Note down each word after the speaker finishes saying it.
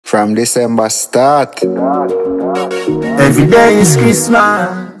From December start. Every day is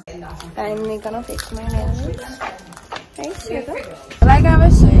Christmas. I'm gonna fix my nails. Hey, sugar. Like I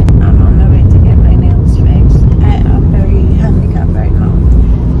was saying, I'm on the way to get my nails fixed. I am very handicapped right now.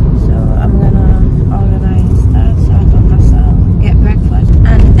 So I'm gonna organize that, sort of myself, get breakfast,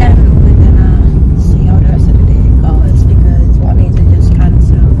 and then we're gonna see how the rest of the day goes because what needs to just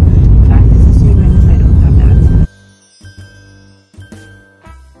cancel practice the swimming if I don't have that.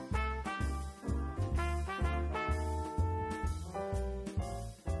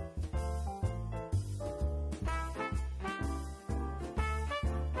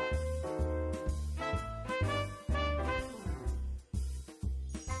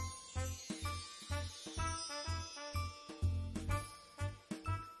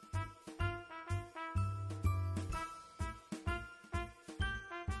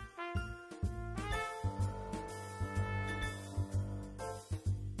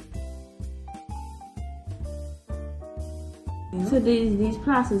 So these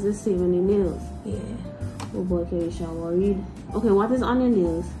plasters the same on your nails? Yeah. Oh boy, okay, you shall worried. Okay, what is on your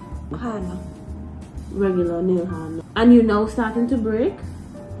nails? Harder. Regular nail hardener. And you're now starting to break?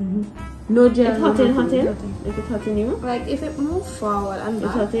 No gel. It's hurting? Like it's hurting you? Like if it moves forward and It's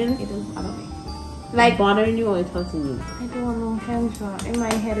back, hurting? it will bother me. Like bothering you or it's hurting you? I don't know, Kendra. In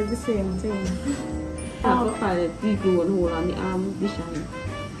my head it's the same thing. I have to find it. You go and hold on the arm, be shy.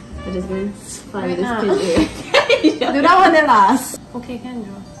 I just going to find this now. pin here. Do that one the last. Okay,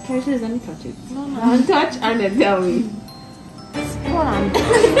 Kendra. Can you let me touch it? No. Don't touch and then tell me. Hold on. You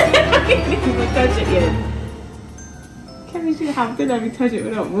can touch it yet. Can you have to let me touch it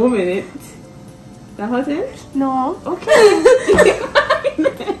without moving it? That hurting? No. Okay.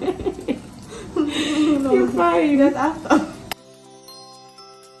 You're fine. That's after.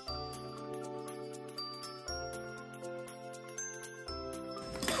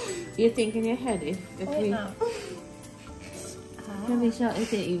 You think in your head if we... Let me show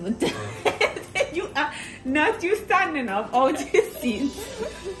it even. You are not you standing up out your seat.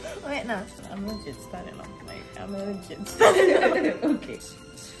 Wait, no. I'm legit standing up. Like, I'm legit standing up. Okay.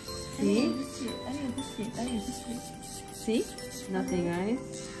 See? I need to see. See? Nothing, right?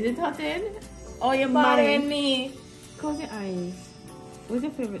 Is it hurting? Oh, you're Bothering me. Close your eyes. What's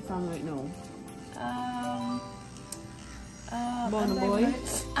your favorite song right now? Born Boy.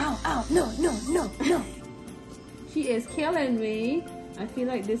 Ow, no. She is killing me. I feel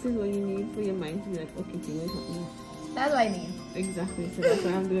like this is what you need for your mind to be like, okay, so what's happening? That's what I need. Exactly, so that's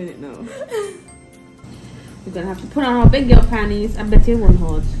why I'm doing it now. We're gonna have to put on our big girl panties. I bet you won't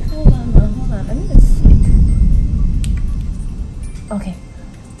hurt. Hold on. I need to see it. Okay.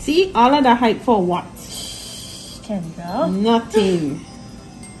 See, all of that hype for what? Kendra. Nothing.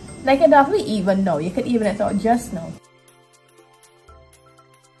 Like, you don't have to even know. You could even it out just now.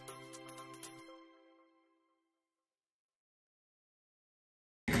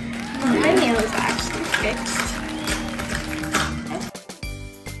 My nail is actually fixed.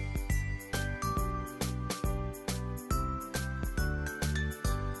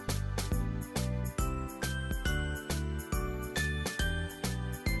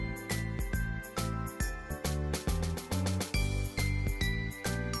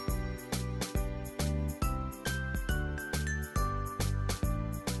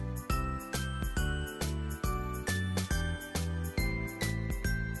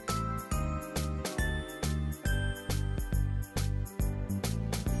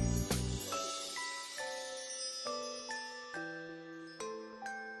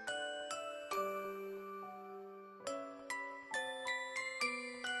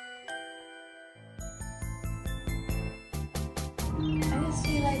 I just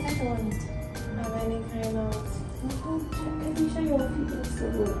feel like I don't have any kind of... Let me show you what you can so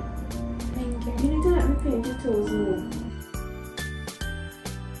good. Thank you. You need to let me paint your toes more.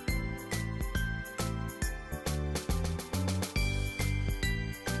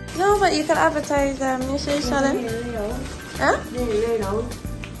 No, but you can advertise them. You say sell them? Huh? Yeah.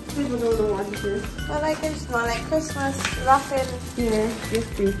 People don't know what it is. Well, like it's more like Christmas wrapping. Yeah,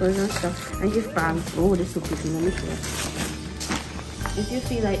 gift papers and stuff. And gift bags. Oh, this is so pretty. Let me show. If you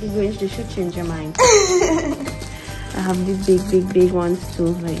feel like the Grinch, they should change your mind. I have these big ones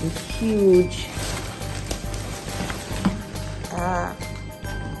too. Like it's huge.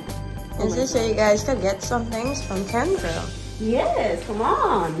 Is this so you guys could get some things from Kendra? Yes, come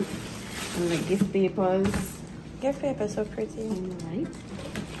on. And like gift papers. Gift paper so pretty. Alright.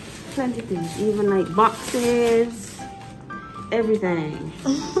 Plenty of things. Even like boxes. Everything.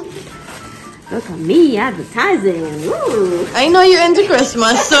 Look at me advertising. Woo. I know you're into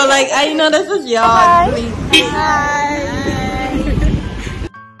Christmas, so like I know this is yours. Bye. Bye.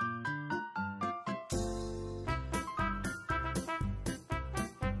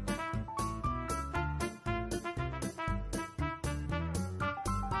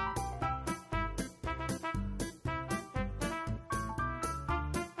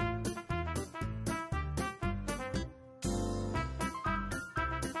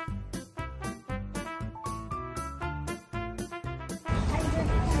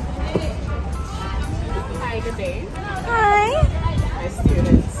 Hi, good day. Hi. My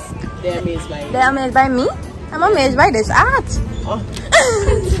students, they're amazed by you. They're amazed by me? I'm amazed by this art. Oh.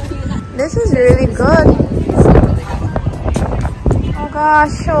 This is really good. Oh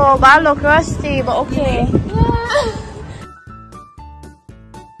gosh, oh, but I look rusty, but okay.